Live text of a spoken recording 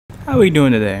How we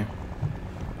doing today?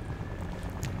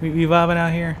 We vibing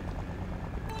out here?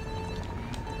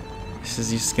 This is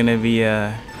just gonna be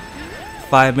a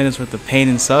 5 minutes worth of pain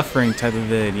and suffering type of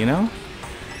vid, you know?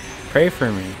 Pray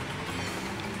for me.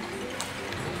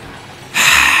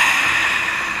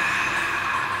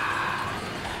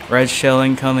 Red shell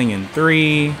incoming in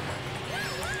 3,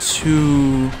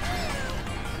 2,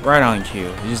 right on cue.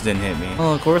 It just didn't hit me.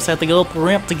 Oh, of course I have to go up the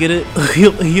ramp to get it.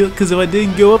 Because if I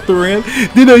didn't go up the ramp,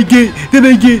 then I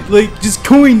get like just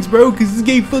coins, bro. Because this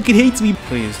game fucking hates me.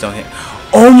 Please don't hit.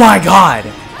 Oh my god.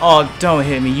 Oh, don't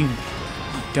hit me. You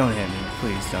don't hit me.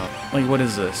 Please don't. Like, what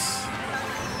is this?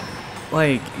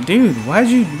 Like, dude, why'd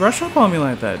you rush up on me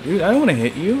like that, dude? I don't want to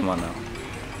hit you. Come on now.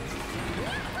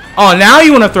 Oh, now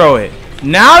you want to throw it.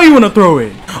 Now you want to throw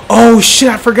it. Oh shit,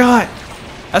 I forgot.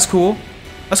 That's cool.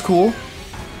 That's cool.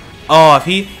 Oh, if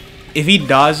he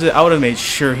dodged it, I would have made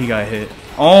sure he got hit.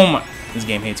 Oh my, this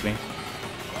game hates me.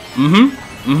 I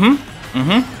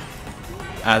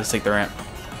have to take the ramp.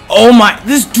 Oh my,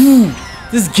 this dude,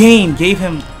 this game gave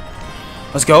him.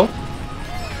 Let's go.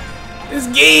 This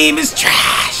game is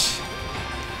trash.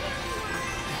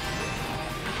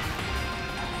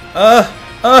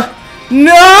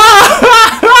 No!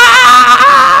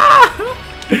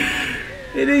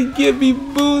 It didn't give me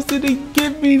boost. It didn't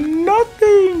give me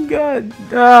nothing. God.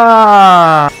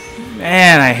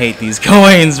 Man, I hate these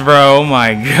coins, bro. Oh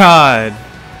my god.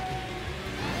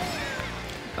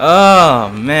 Oh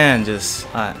man, just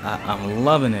I'm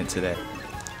loving it today.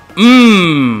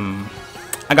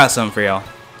 I got something for y'all.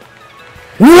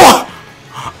 What?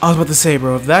 I was about to say,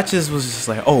 bro, if that just was just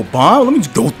like, oh, bomb, let me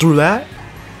just go through that.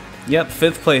 Yep,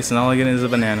 5th place, and all I get is a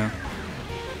banana.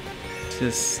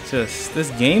 Just this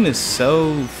game is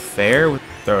so fair. With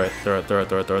throw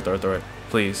it.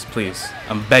 Please, please.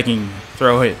 I'm begging,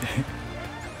 throw it.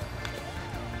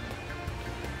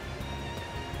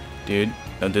 Dude,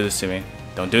 don't do this to me.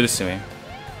 Don't do this to me.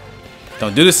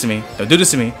 Don't do this to me. Don't do this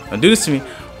to me. Don't do this to me.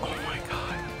 Oh my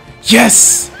god.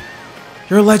 Yes!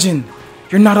 You're a legend.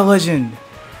 You're not a legend.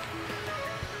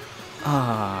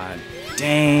 Ah,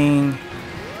 dang.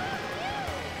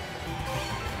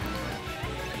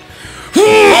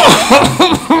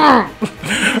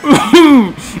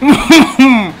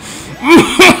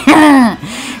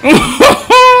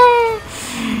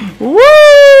 Woo!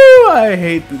 I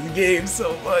hate this game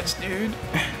so much, dude.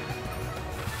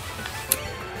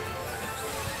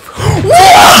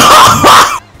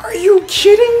 Are you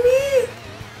kidding me?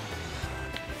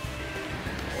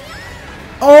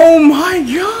 Oh my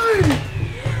god.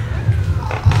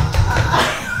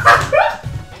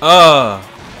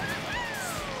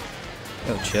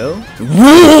 Yo, chill.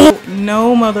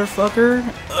 No, motherfucker.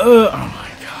 Oh my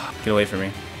god. Get away from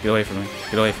me. Get away from me.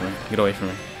 Get away from me. Get away from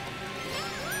me.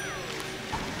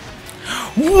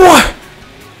 What?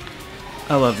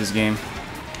 I love this game.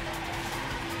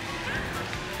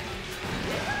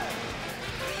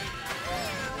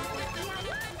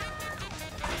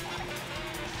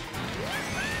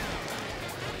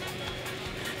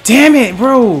 Damn it,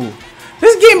 bro.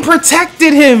 This game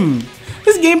protected him.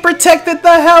 This game protected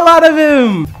the hell out of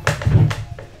him.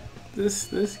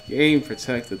 This game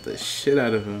protected the shit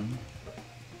out of him.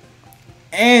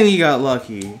 And he got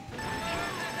lucky.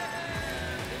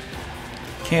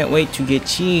 Can't wait to get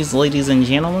cheese, ladies and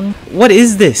gentlemen. What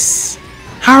is this?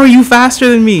 How are you faster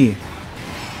than me?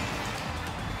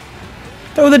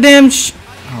 Throw the damn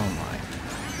oh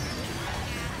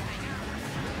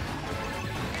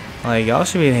my. Like, y'all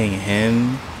should be hitting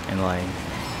him and like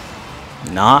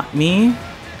not me.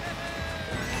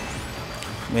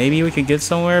 Maybe we could get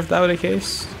somewhere if that were the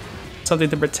case. Something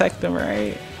to protect them,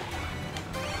 right?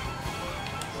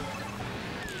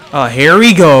 Oh, here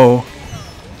we go.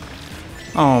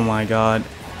 Oh my god.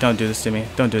 Don't do this to me.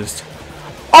 Don't do this.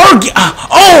 Oh!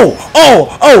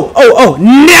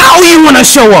 Now you want to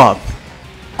show up!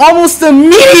 Almost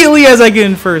immediately as I get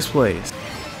in first place.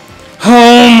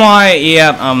 Oh my.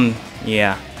 Yeah.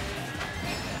 Yeah.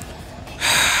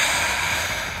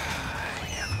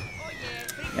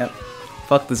 Yep.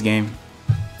 Fuck this game.